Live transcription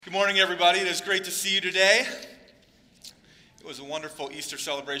Good morning, everybody. It is great to see you today. It was a wonderful Easter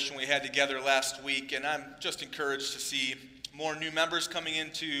celebration we had together last week, and I'm just encouraged to see more new members coming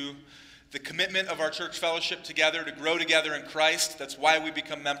into the commitment of our church fellowship together, to grow together in Christ. That's why we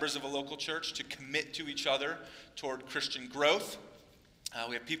become members of a local church, to commit to each other toward Christian growth.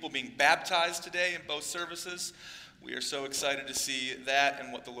 We have people being baptized today in both services. We are so excited to see that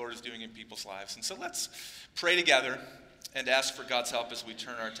and what the Lord is doing in people's lives. And so let's pray together and ask for God's help as we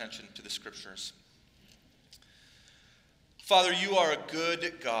turn our attention to the Scriptures. Father, you are a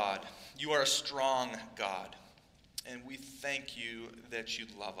good God. You are a strong God. And we thank you that you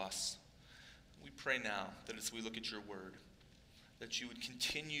love us. We pray now that as we look at your word, that you would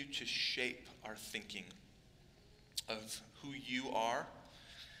continue to shape our thinking of who you are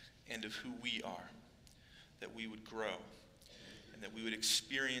and of who we are, that we would grow and that we would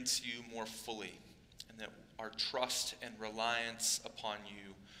experience you more fully, and that our trust and reliance upon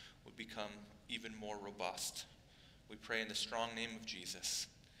you would become even more robust. We pray in the strong name of Jesus.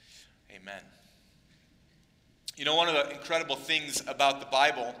 Amen. You know, one of the incredible things about the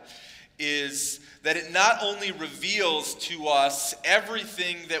Bible is that it not only reveals to us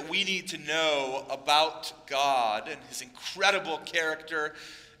everything that we need to know about God and his incredible character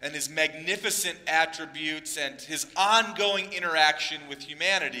and his magnificent attributes and his ongoing interaction with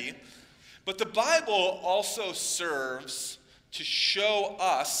humanity, but the Bible also serves to show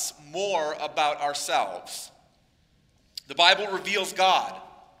us more about ourselves. The Bible reveals God,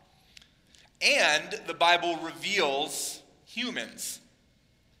 and the Bible reveals humans.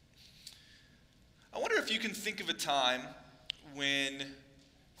 I wonder if you can think of a time when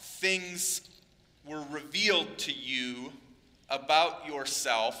things were revealed to you about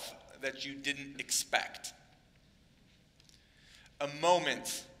yourself that you didn't expect. A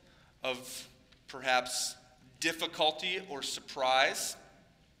moment of perhaps difficulty or surprise.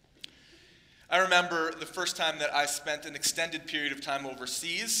 I remember the first time that I spent an extended period of time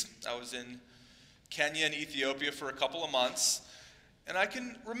overseas. I was in Kenya and Ethiopia for a couple of months, and I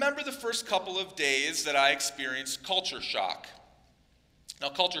can remember the first couple of days that I experienced culture shock. Now,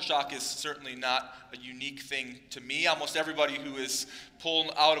 culture shock is certainly not a unique thing to me. Almost everybody who is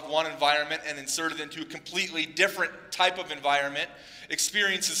pulled out of one environment and inserted into a completely different type of environment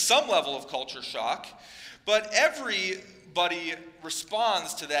experiences some level of culture shock, but everybody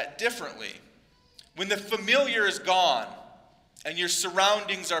responds to that differently. When the familiar is gone and your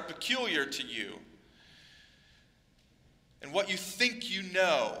surroundings are peculiar to you, and what you think you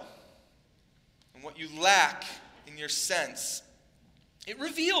know, and what you lack in your sense, it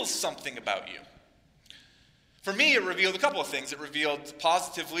reveals something about you. For me, it revealed a couple of things. It revealed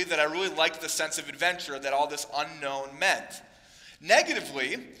positively that I really liked the sense of adventure that all this unknown meant.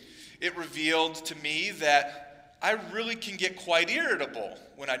 Negatively, it revealed to me that I really can get quite irritable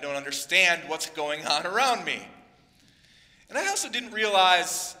when I don't understand what's going on around me. And I also didn't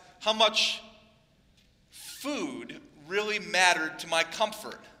realize how much food really mattered to my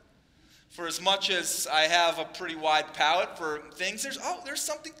comfort. For as much as I have a pretty wide palate for things, there's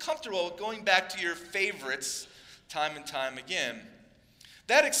something comfortable going back to your favorites time and time again.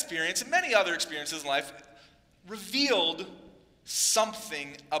 That experience and many other experiences in life revealed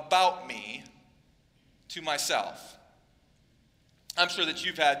something about me to myself. I'm sure that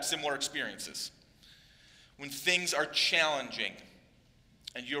you've had similar experiences when things are challenging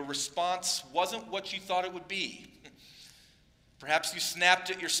and your response wasn't what you thought it would be. Perhaps you snapped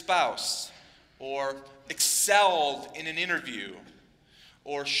at your spouse, or excelled in an interview,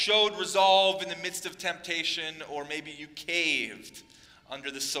 or showed resolve in the midst of temptation, or maybe you caved under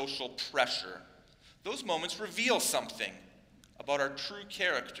the social pressure. Those moments reveal something about our true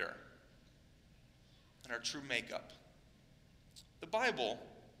character and our true makeup. The Bible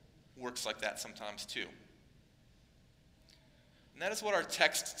works like that sometimes too. And that is what our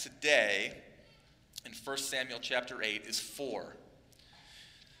text today in 1 Samuel chapter 8 is for.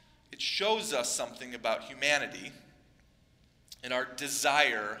 It shows us something about humanity and our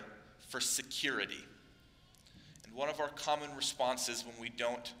desire for security, and one of our common responses when we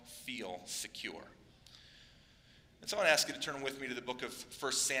don't feel secure. And so I want to ask you to turn with me to the book of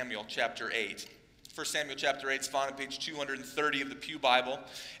 1 Samuel chapter 8. 1 Samuel chapter 8 is found on page 230 of the Pew Bible.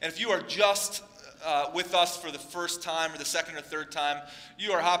 And if you are just with us for the first time or the second or third time,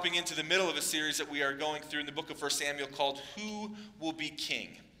 you are hopping into the middle of a series that we are going through in the book of 1 Samuel called Who Will Be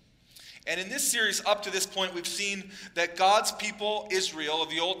King? And in this series up to this point, we've seen that God's people, Israel of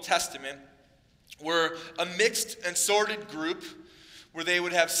the Old Testament, were a mixed and sorted group where they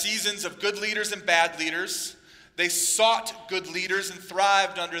would have seasons of good leaders and bad leaders. They sought good leaders and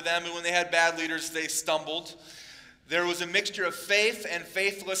thrived under them, and when they had bad leaders, they stumbled. There was a mixture of faith and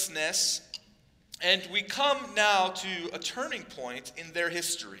faithlessness, and we come now to a turning point in their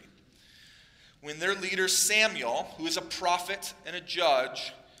history, when their leader Samuel, who is a prophet and a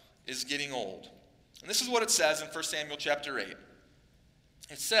judge, is getting old. And this is what it says in 1 Samuel chapter 8.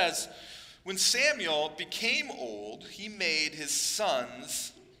 It says, when Samuel became old, he made his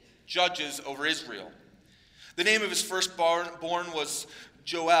sons judges over Israel. The name of his firstborn was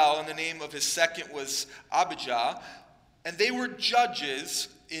Joel, and the name of his second was Abijah, and they were judges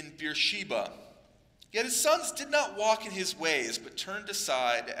in Beersheba. Yet his sons did not walk in his ways, but turned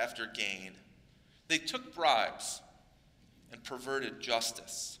aside after gain. They took bribes and perverted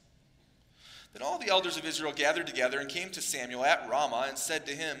justice. Then all the elders of Israel gathered together and came to Samuel at Ramah and said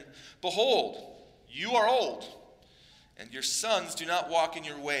to him, behold, you are old, and your sons do not walk in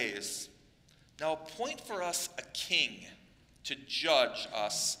your ways. Now appoint for us a king to judge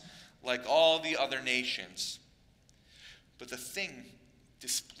us like all the other nations. But the thing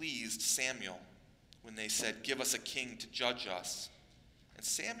displeased Samuel when they said, give us a king to judge us. And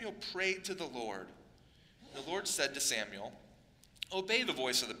Samuel prayed to the Lord. The Lord said to Samuel, obey the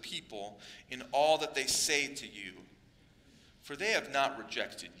voice of the people in all that they say to you, for they have not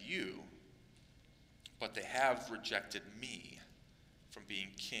rejected you, but they have rejected me from being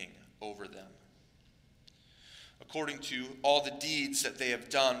king over them. According to all the deeds that they have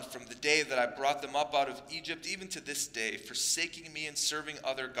done from the day that I brought them up out of Egypt, even to this day, forsaking me and serving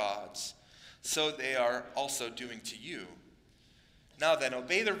other gods, so they are also doing to you. Now then,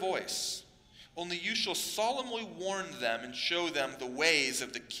 obey their voice. Only you shall solemnly warn them and show them the ways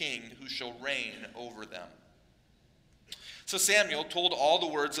of the king who shall reign over them. So Samuel told all the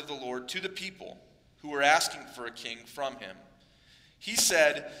words of the Lord to the people who were asking for a king from him. He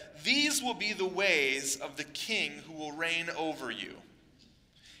said, these will be the ways of the king who will reign over you.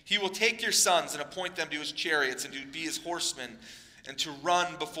 He will take your sons and appoint them to his chariots and to be his horsemen and to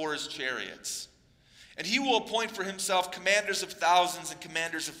run before his chariots. And he will appoint for himself commanders of thousands and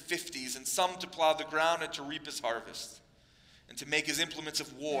commanders of 50s, and some to plow the ground and to reap his harvest, and to make his implements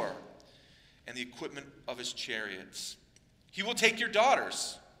of war and the equipment of his chariots. He will take your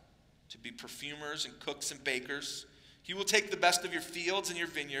daughters to be perfumers and cooks and bakers. He will take the best of your fields and your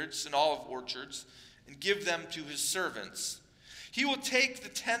vineyards and olive orchards and give them to his servants. He will take the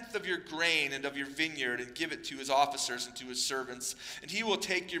tenth of your grain and of your vineyard and give it to his officers and to his servants. And he will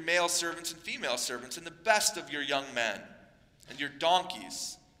take your male servants and female servants and the best of your young men and your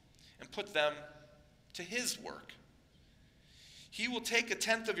donkeys and put them to his work. He will take a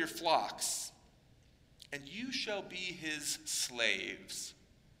tenth of your flocks, and you shall be his slaves.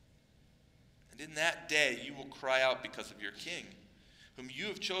 And in that day you will cry out because of your king, whom you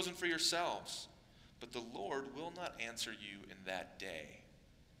have chosen for yourselves. But the Lord will not answer you in that day.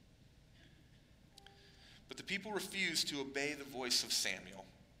 But the people refused to obey the voice of Samuel.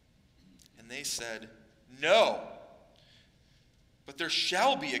 And they said, no, but there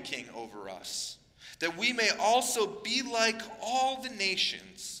shall be a king over us, that we may also be like all the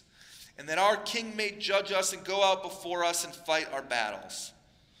nations, and that our king may judge us and go out before us and fight our battles.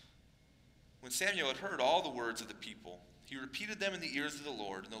 When Samuel had heard all the words of the people, he repeated them in the ears of the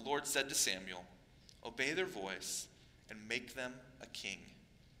Lord. And the Lord said to Samuel, obey their voice and make them a king.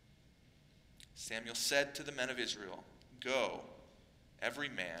 Samuel said to the men of Israel, go, every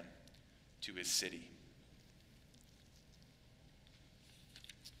man to his city.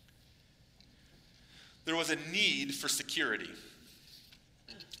 There was a need for security.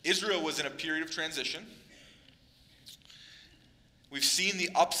 Israel was in a period of transition. We've seen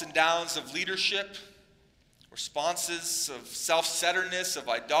the ups and downs of leadership, responses of self-centeredness, of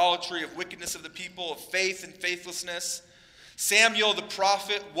idolatry, of wickedness of the people, of faith and faithlessness. Samuel the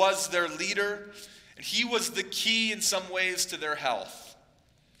prophet was their leader, and he was the key in some ways to their health.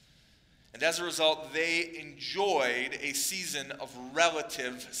 And as a result, they enjoyed a season of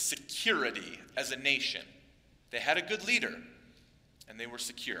relative security as a nation. They had a good leader, and they were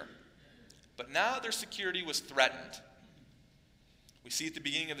secure. But now their security was threatened. We see at the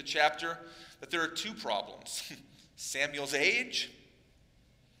beginning of the chapter that there are two problems: Samuel's age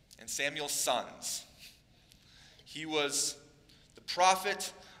and Samuel's sons. He was the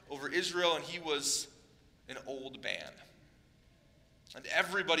prophet over Israel, and he was an old man. And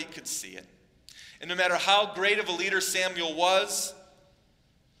everybody could see it. And no matter how great of a leader Samuel was,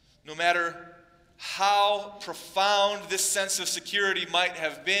 no matter how profound this sense of security might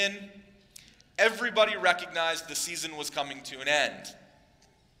have been, everybody recognized the season was coming to an end.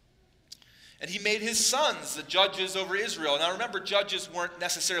 And he made his sons the judges over Israel. Now remember, judges weren't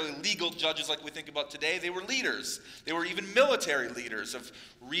necessarily legal judges like we think about today. They were leaders. They were even military leaders of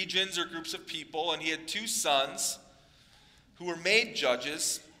regions or groups of people. And he had two sons who were made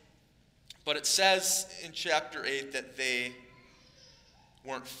judges, but it says in chapter 8 that they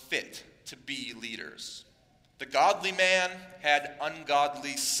weren't fit to be leaders. The godly man had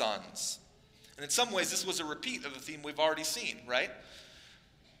ungodly sons. And in some ways, this was a repeat of the theme we've already seen, right?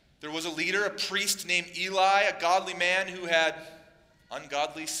 There was a leader, a priest named Eli, a godly man who had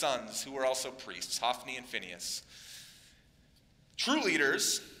ungodly sons who were also priests, Hophni and Phinehas. True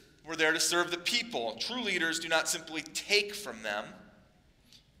leaders were there to serve the people. True leaders do not simply take from them.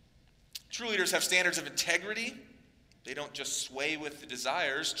 True leaders have standards of integrity. They don't just sway with the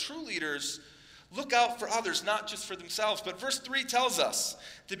desires. True leaders look out for others, not just for themselves. But verse 3 tells us,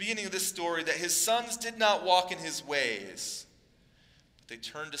 at the beginning of this story, that his sons did not walk in his ways. But they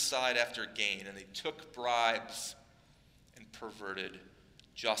turned aside after gain, and they took bribes and perverted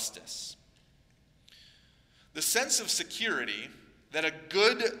justice. The sense of security that a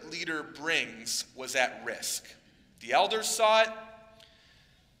good leader brings was at risk. The elders saw it.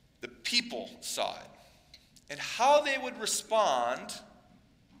 The people saw it. And how they would respond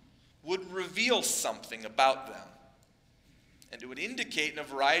would reveal something about them. And it would indicate in a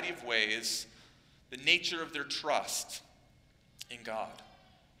variety of ways the nature of their trust in God.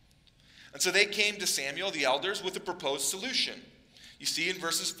 And so they came to Samuel, the elders, with a proposed solution. You see in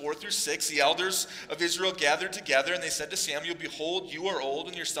verses 4 through 6, the elders of Israel gathered together, and they said to Samuel, "Behold, you are old,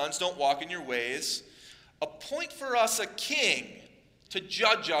 and your sons don't walk in your ways. Appoint for us a king to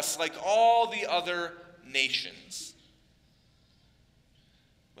judge us like all the other nations."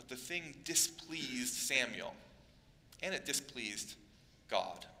 But the thing displeased Samuel, and it displeased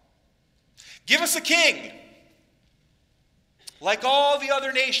God. "Give us a king like all the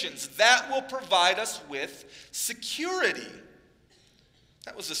other nations. That will provide us with security."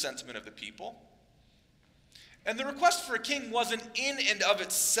 That was the sentiment of the people. And the request for a king wasn't in and of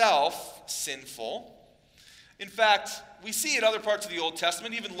itself sinful. In fact, we see in other parts of the Old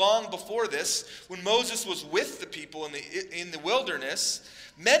Testament, even long before this, when Moses was with the people in the wilderness,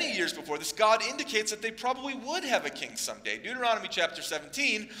 many years before this, God indicates that they probably would have a king someday. Deuteronomy chapter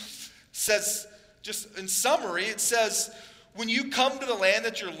 17 says, just in summary, it says, "When you come to the land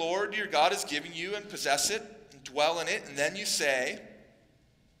that your Lord, your God, is giving you and possess it and dwell in it, and then you say,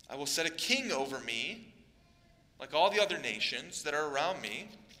 'I will set a king over me, like all the other nations that are around me,'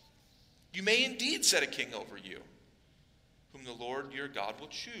 you may indeed set a king over you, whom the Lord your God will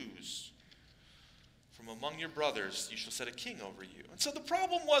choose. From among your brothers you shall set a king over you." And so the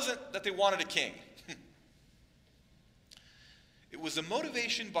problem wasn't that they wanted a king. It was the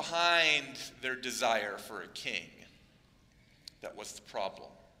motivation behind their desire for a king that was the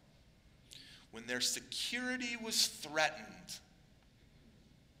problem. When their security was threatened,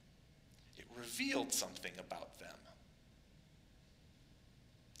 it revealed something about them.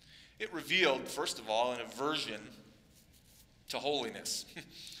 It revealed, first of all, an aversion to holiness.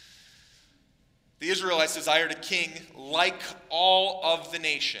 The Israelites desired a king like all of the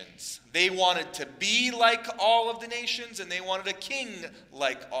nations. They wanted to be like all of the nations, and they wanted a king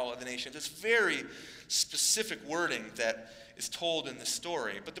like all of the nations. It's very specific wording that is told in the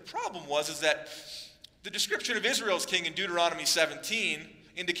story. But the problem is that the description of Israel's king in Deuteronomy 17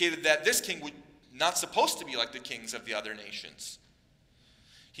 indicated that this king was not supposed to be like the kings of the other nations.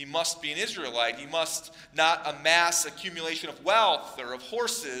 He must be an Israelite. He must not amass accumulation of wealth or of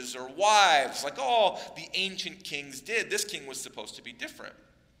horses or wives like all the ancient kings did. This king was supposed to be different.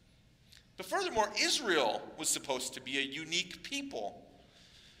 But furthermore, Israel was supposed to be a unique people.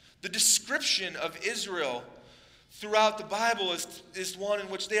 The description of Israel throughout the Bible is one in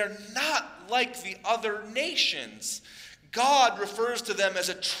which they are not like the other nations. God refers to them as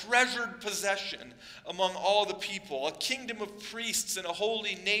a treasured possession among all the people, a kingdom of priests and a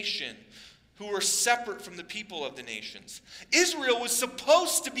holy nation who were separate from the people of the nations. Israel was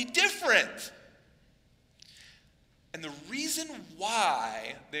supposed to be different. And the reason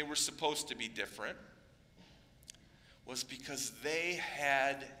why they were supposed to be different was because they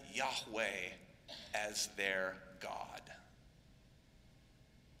had Yahweh as their God.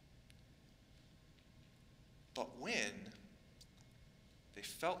 But when they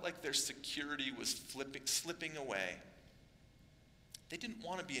felt like their security was slipping away, they didn't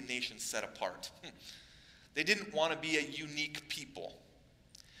want to be a nation set apart. They didn't want to be a unique people.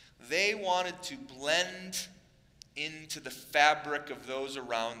 They wanted to blend into the fabric of those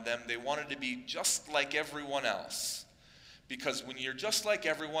around them. They wanted to be just like everyone else. Because when you're just like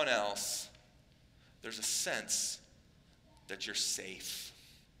everyone else, there's a sense that you're safe.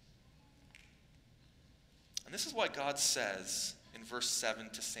 And this is why God says in verse 7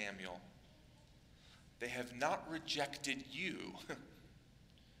 to Samuel, "They have not rejected you,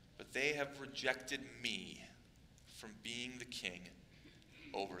 but they have rejected me from being the king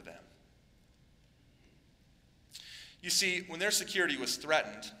over them. You see, when their security was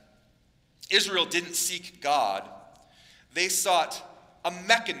threatened, Israel didn't seek God. They sought a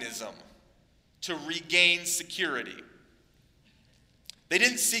mechanism to regain security. They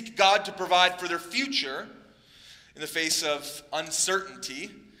didn't seek God to provide for their future in the face of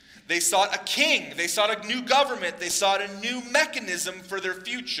uncertainty. They sought a king. They sought a new government. They sought a new mechanism for their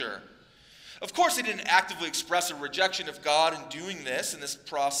future. Of course, they didn't actively express a rejection of God in doing this, in this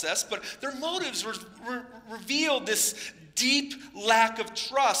process, but their motives revealed this deep lack of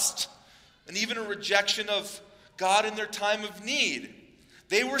trust and even a rejection of God in their time of need.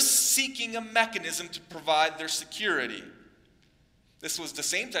 They were seeking a mechanism to provide their security. This was the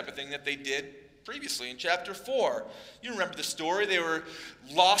same type of thing that they did previously in chapter 4. You remember the story. They were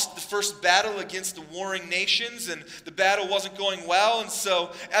lost the first battle against the warring nations, and the battle wasn't going well. And so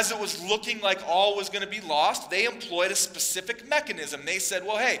as it was looking like all was going to be lost, they employed a specific mechanism. They said,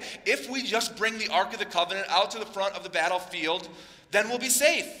 well, hey, if we just bring the Ark of the Covenant out to the front of the battlefield, then we'll be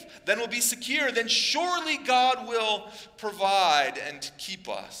safe. Then we'll be secure. Then surely God will provide and keep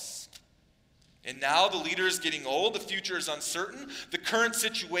us. And now the leader is getting old, the future is uncertain, the current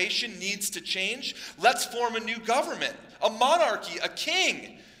situation needs to change. Let's form a new government, a monarchy, a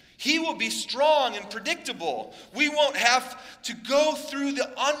king. He will be strong and predictable. We won't have to go through the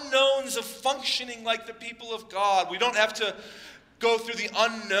unknowns of functioning like the people of God. We don't have to go through the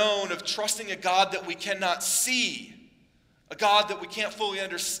unknown of trusting a God that we cannot see, a God that we can't fully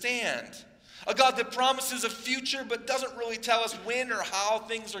understand, a God that promises a future but doesn't really tell us when or how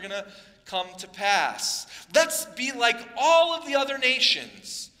things are going to come to pass. Let's be like all of the other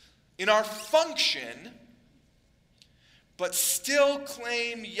nations in our function, but still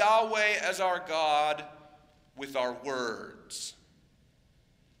claim Yahweh as our God with our words.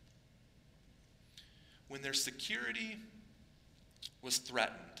 When their security was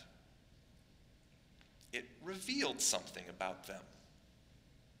threatened, it revealed something about them.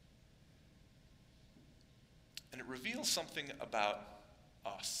 And it reveals something about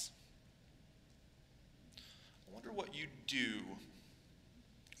us. I wonder what you do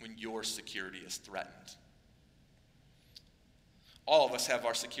when your security is threatened. All of us have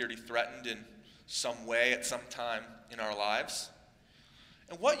our security threatened in some way at some time in our lives.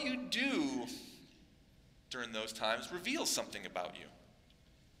 And what you do during those times reveals something about you.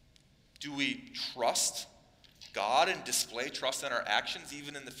 Do we trust God and display trust in our actions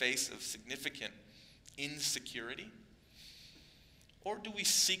even in the face of significant insecurity? Or do we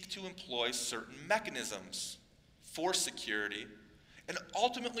seek to employ certain mechanisms for security and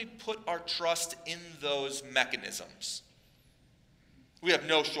ultimately put our trust in those mechanisms? We have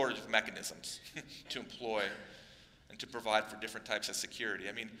no shortage of mechanisms to employ and to provide for different types of security.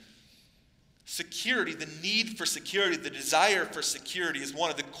 I mean, security, the need for security, the desire for security is one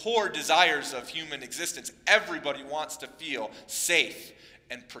of the core desires of human existence. Everybody wants to feel safe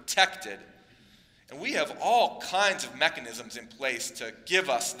and protected. And we have all kinds of mechanisms in place to give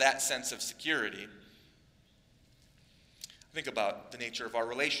us that sense of security. Think about the nature of our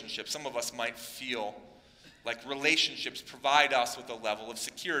relationships. Some of us might feel like relationships provide us with a level of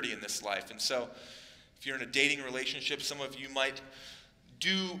security in this life. And so if you're in a dating relationship, some of you might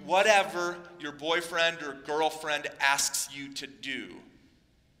do whatever your boyfriend or girlfriend asks you to do,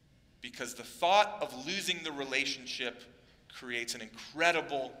 because the thought of losing the relationship creates an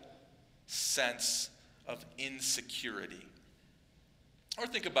incredible sense of insecurity. Or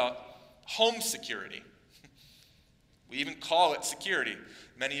think about home security. We even call it security.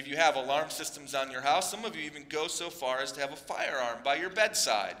 Many of you have alarm systems on your house. Some of you even go so far as to have a firearm by your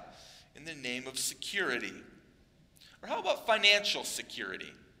bedside in the name of security. Or how about financial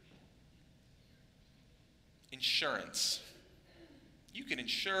security? Insurance. You can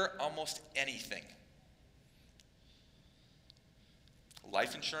insure almost anything.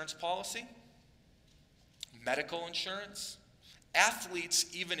 Life insurance policy, medical insurance. Athletes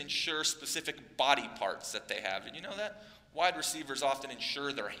even insure specific body parts that they have. And you know that? Wide receivers often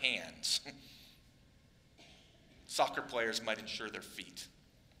insure their hands. Soccer players might insure their feet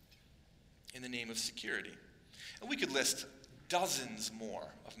in the name of security. And we could list dozens more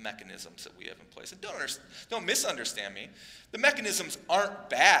of mechanisms that we have in place. And don't misunderstand me. The mechanisms aren't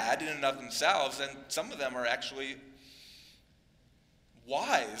bad in and of themselves, and some of them are actually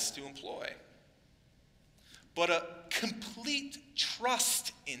wise to employ. But a complete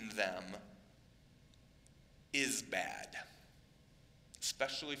trust in them is bad,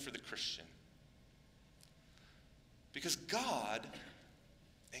 especially for the Christian. Because God,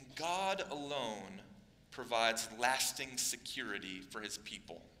 and God alone, provides lasting security for his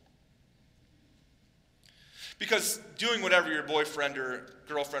people. Because doing whatever your boyfriend or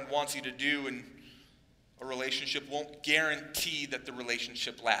girlfriend wants you to do in a relationship won't guarantee that the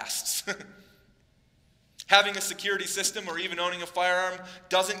relationship lasts. Having a security system or even owning a firearm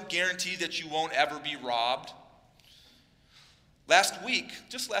doesn't guarantee that you won't ever be robbed.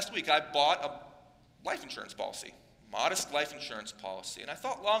 Just last week, I bought a life insurance policy, modest life insurance policy. And I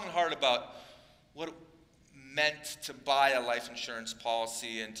thought long and hard about what it meant to buy a life insurance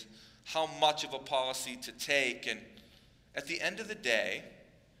policy and how much of a policy to take. And at the end of the day,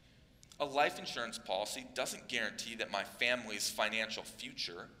 a life insurance policy doesn't guarantee that my family's financial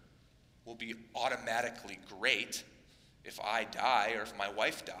future will be automatically great if I die or if my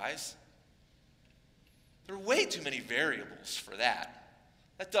wife dies. There are way too many variables for that.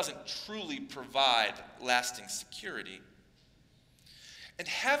 That doesn't truly provide lasting security. And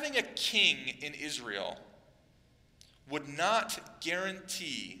having a king in Israel would not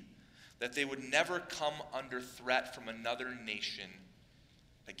guarantee that they would never come under threat from another nation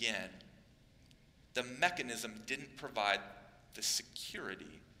again. The mechanism didn't provide the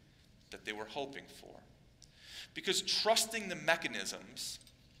security that they were hoping for. Because trusting the mechanisms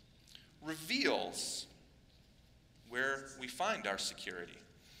reveals where we find our security.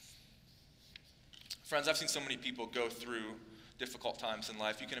 Friends, I've seen so many people go through difficult times in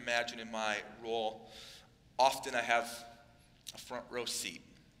life. You can imagine in my role, often I have a front row seat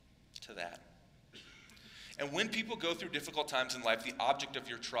to that. And when people go through difficult times in life, the object of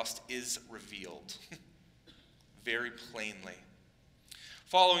your trust is revealed very plainly.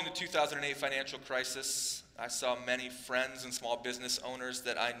 Following the 2008 financial crisis, I saw many friends and small business owners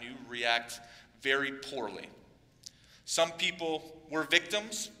that I knew react very poorly. Some people were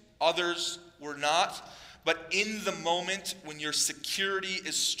victims, others were not. But in the moment when your security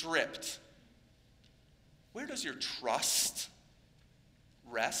is stripped, where does your trust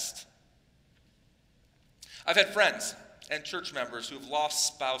rest? I've had friends and church members who have lost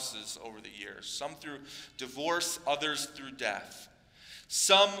spouses over the years, some through divorce, others through death.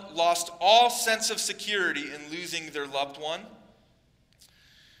 Some lost all sense of security in losing their loved one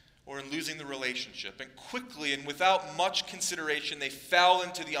or in losing the relationship. And quickly and without much consideration, they fell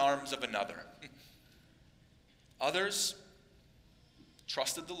into the arms of another. Others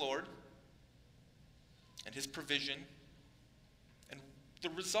trusted the Lord and his provision, and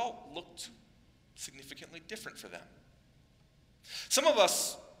the result looked significantly different for them. Some of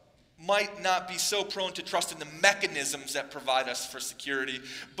us might not be so prone to trust in the mechanisms that provide us for security,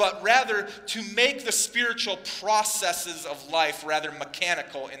 but rather to make the spiritual processes of life rather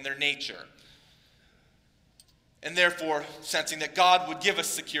mechanical in their nature. And therefore, sensing that God would give us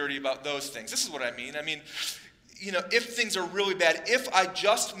security about those things. This is what I mean. If things are really bad, if I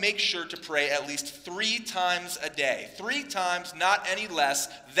just make sure to pray at least 3 times a day, 3 times, not any less,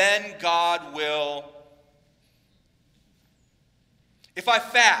 then God will. If I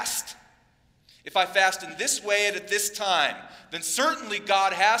fast in this way and at this time, then certainly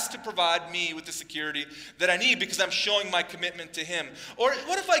God has to provide me with the security that I need because I'm showing my commitment to him. Or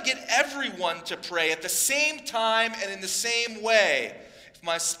what if I get everyone to pray at the same time and in the same way? If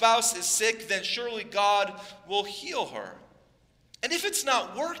my spouse is sick, then surely God will heal her. And if it's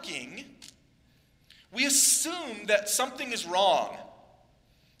not working, we assume that something is wrong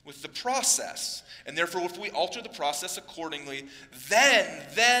with the process. And therefore, if we alter the process accordingly, then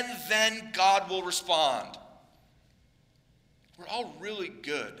God will respond. We're all really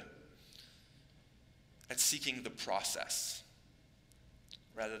good at seeking the process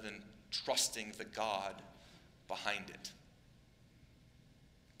rather than trusting the God behind it.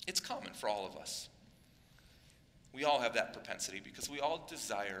 It's common for all of us. We all have that propensity because we all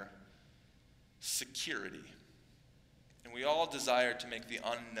desire security. And we all desire to make the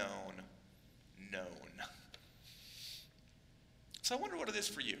unknown known. So I wonder what it is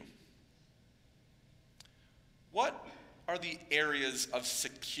for you. What are the areas of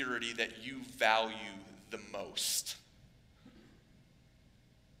security that you value the most?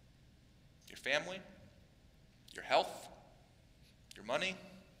 Your family? Your health? Your money?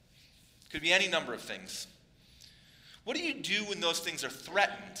 Could be any number of things. What do you do when those things are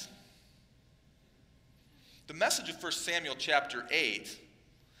threatened? The message of 1 Samuel chapter 8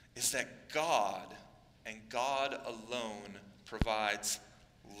 is that God and God alone provides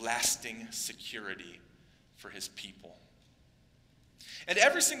lasting security for his people. And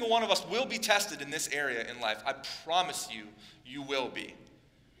every single one of us will be tested in this area in life. I promise you, you will be.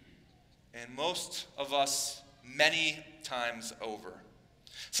 And most of us many times over.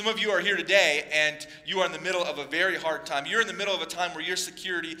 Some of you are here today and you are in the middle of a very hard time. You're in the middle of a time where your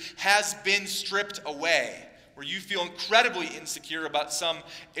security has been stripped away, where you feel incredibly insecure about some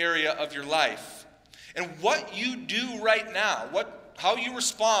area of your life. And what you do right now, how you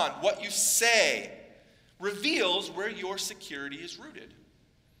respond, what you say, reveals where your security is rooted.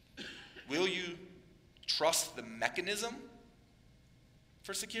 Will you trust the mechanism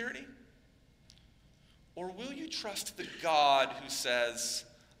for security? Or will you trust the God who says,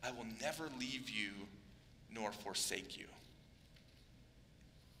 I will never leave you nor forsake you?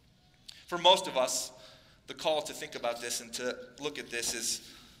 For most of us, the call to think about this and to look at this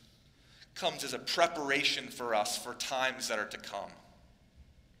comes as a preparation for us for times that are to come.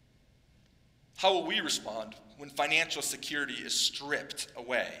 How will we respond when financial security is stripped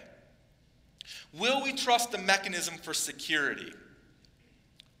away? Will we trust the mechanism for security?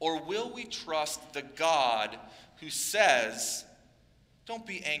 Or will we trust the God who says, don't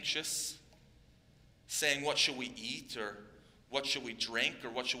be anxious, saying, what shall we eat, or what shall we drink, or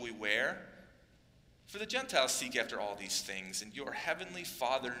what shall we wear? For the Gentiles seek after all these things, and your heavenly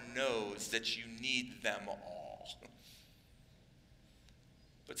Father knows that you need them all.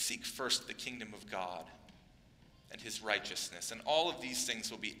 But seek first the kingdom of God and his righteousness, and all of these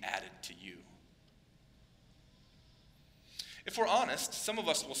things will be added to you. If we're honest, some of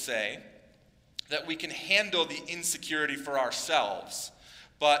us will say that we can handle the insecurity for ourselves,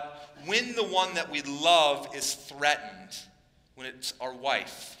 but when the one that we love is threatened, when it's our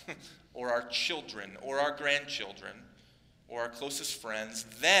wife, or our children, or our grandchildren, or our closest friends,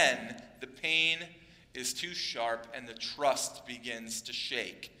 then the pain is too sharp and the trust begins to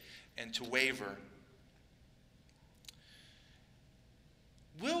shake and to waver.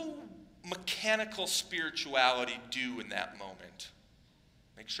 Will mechanical spirituality do in that moment?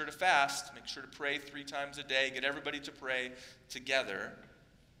 Make sure to fast, make sure to pray 3 times a day, get everybody to pray together.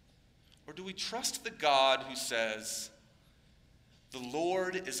 Or do we trust the God who says, the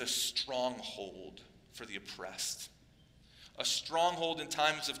Lord is a stronghold for the oppressed, a stronghold in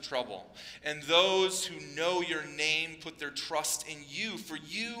times of trouble, and those who know your name put their trust in you, for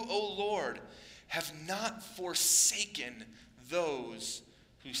you, O Lord, have not forsaken those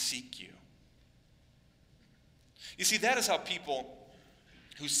who seek you. You see, that is how people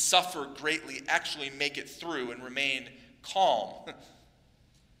who suffer greatly actually make it through and remain calm.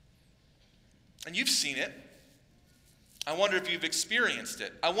 And you've seen it. I wonder if you've experienced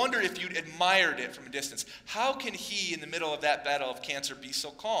it. I wonder if you'd admired it from a distance. How can he, in the middle of that battle of cancer, be so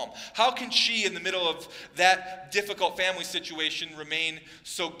calm? How can she, in the middle of that difficult family situation, remain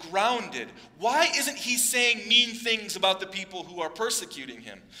so grounded? Why isn't he saying mean things about the people who are persecuting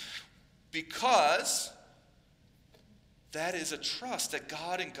him? Because that is a trust that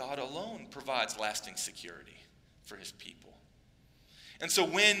God and God alone provides lasting security for his people. And so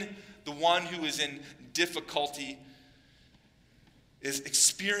when the one who is in difficulty is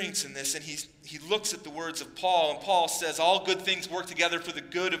experiencing this, and he looks at the words of Paul, and Paul says, all good things work together for the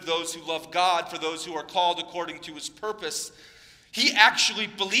good of those who love God, for those who are called according to his purpose, he actually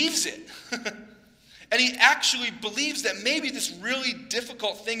believes it. And he actually believes that maybe this really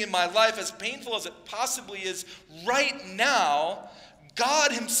difficult thing in my life, as painful as it possibly is right now,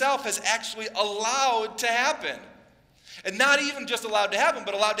 God himself has actually allowed to happen. And not even just allowed to happen,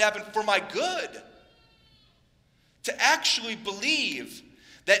 but allowed to happen for my good. To actually believe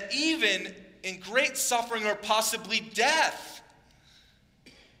that even in great suffering or possibly death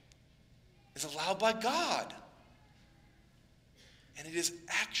is allowed by God. And it is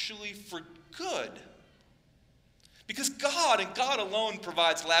actually for good. Because God and God alone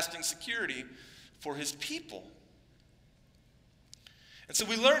provides lasting security for his people. And so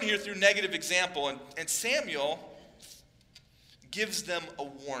we learn here through negative example, and Samuel gives them a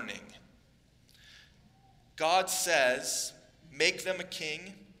warning. God says, make them a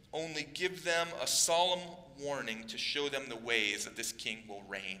king, only give them a solemn warning to show them the ways that this king will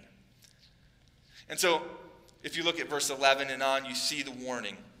reign. And so, if you look at verse 11 and on, you see the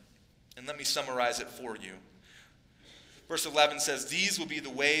warning. And let me summarize it for you. Verse 11 says, these will be the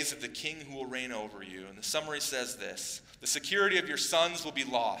ways of the king who will reign over you. And the summary says this, the security of your sons will be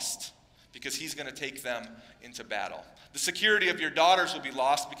lost because he's going to take them into battle. The security of your daughters will be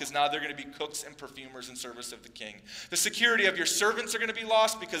lost because now they're going to be cooks and perfumers in service of the king. The security of your servants are going to be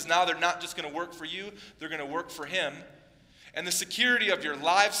lost because now they're not just going to work for you, they're going to work for him. And the security of your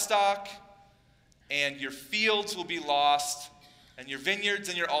livestock and your fields will be lost, and your vineyards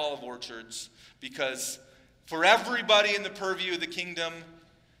and your olive orchards, because for everybody in the purview of the kingdom,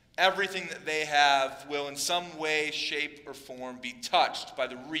 everything that they have will in some way, shape, or form be touched by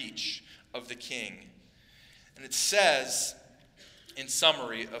the reach of the king. And it says, in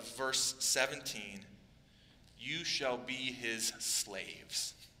summary of verse 17, you shall be his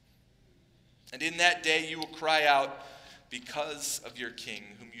slaves. And in that day you will cry out because of your king,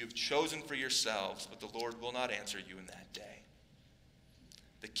 whom you have chosen for yourselves, but the Lord will not answer you in that day.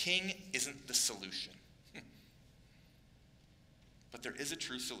 The king isn't the solution. But there is a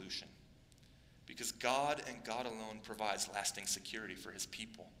true solution, because God and God alone provides lasting security for his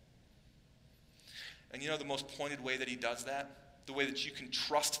people. And you know the most pointed way that he does that? The way that you can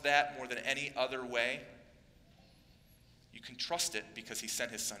trust that more than any other way? You can trust it because he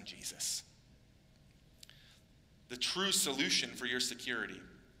sent his son Jesus. The true solution for your security.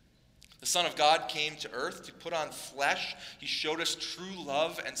 The Son of God came to earth to put on flesh. He showed us true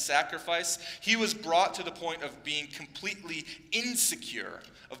love and sacrifice. He was brought to the point of being completely insecure,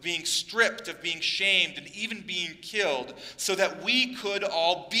 of being stripped, of being shamed, and even being killed, so that we could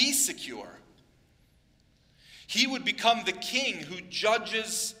all be secure. He would become the king who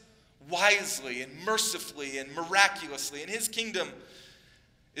judges wisely and mercifully and miraculously. And his kingdom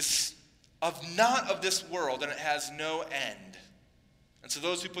is not of this world, and it has no end. And so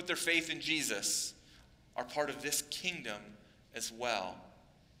those who put their faith in Jesus are part of this kingdom as well.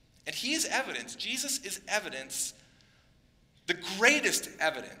 And he is evidence, Jesus is evidence, the greatest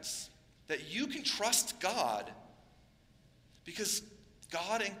evidence, that you can trust God, because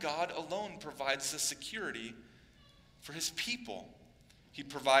God and God alone provides the security for his people. He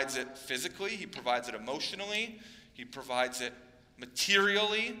provides it physically, he provides it emotionally, he provides it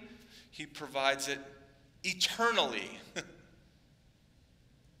materially, he provides it eternally. And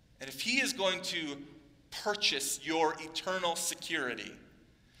if he is going to purchase your eternal security,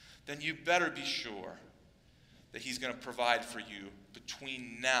 then you better be sure that he's going to provide for you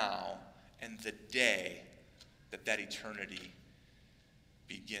between now and the day that that eternity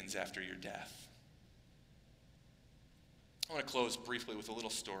begins after your death. I want to close briefly with a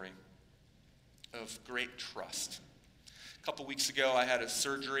little story of great trust. A couple weeks ago, I had a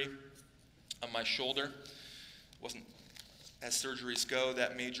surgery on my shoulder. It wasn't, as surgeries go,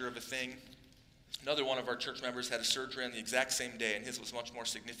 that major of a thing. Another one of our church members had a surgery on the exact same day, and his was much more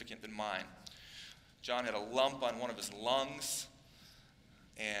significant than mine. John had a lump on one of his lungs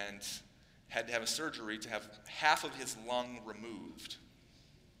and had to have a surgery to have half of his lung removed.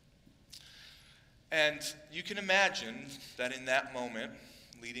 And you can imagine that in that moment,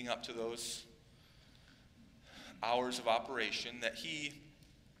 leading up to those hours of operation, that he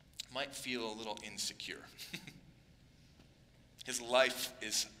might feel a little insecure. His life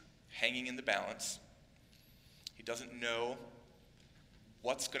is hanging in the balance. He doesn't know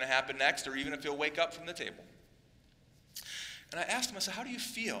what's going to happen next, or even if he'll wake up from the table. And I asked him, I said, how do you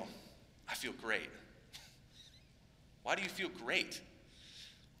feel? I feel great. Why do you feel great?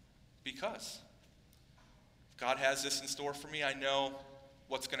 Because God has this in store for me. I know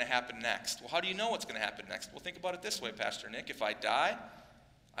what's going to happen next. Well, how do you know what's going to happen next? Well, think about it this way, Pastor Nick. If I die,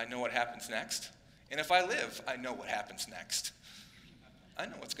 I know what happens next. And if I live, I know what happens next. I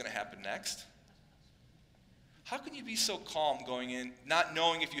know what's going to happen next. How can you be so calm going in, not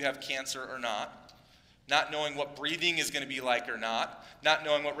knowing if you have cancer or not knowing what breathing is going to be like or not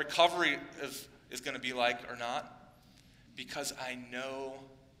knowing what recovery is going to be like or not? Because I know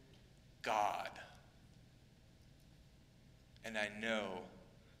God. And I know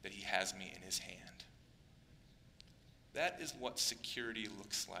that he has me in his hand. That is what security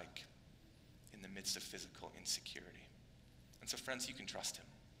looks like in the midst of physical insecurity. And so, friends, you can trust him.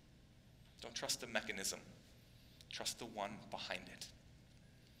 Don't trust the mechanism. Trust the one behind it.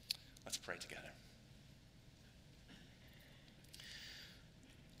 Let's pray together.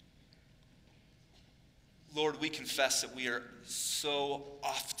 Lord, we confess that we are so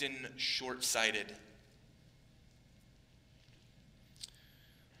often short-sighted,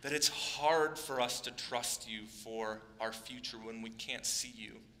 that it's hard for us to trust you for our future when we can't see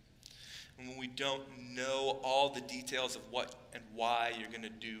you, and when we don't know all the details of what and why you're going to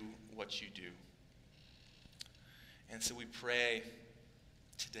do what you do. And so we pray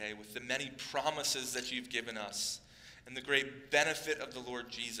today, with the many promises that you've given us and the great benefit of the Lord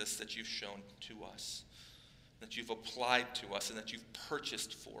Jesus that you've shown to us, that you've applied to us, and that you've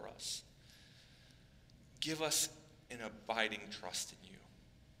purchased for us, give us an abiding trust in you.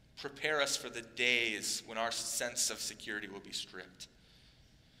 Prepare us for the days when our sense of security will be stripped.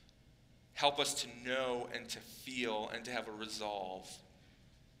 Help us to know and to feel and to have a resolve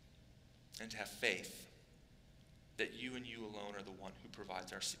and to have faith that you and you alone are the one who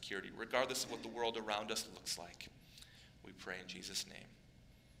provides our security, regardless of what the world around us looks like. We pray in Jesus' name.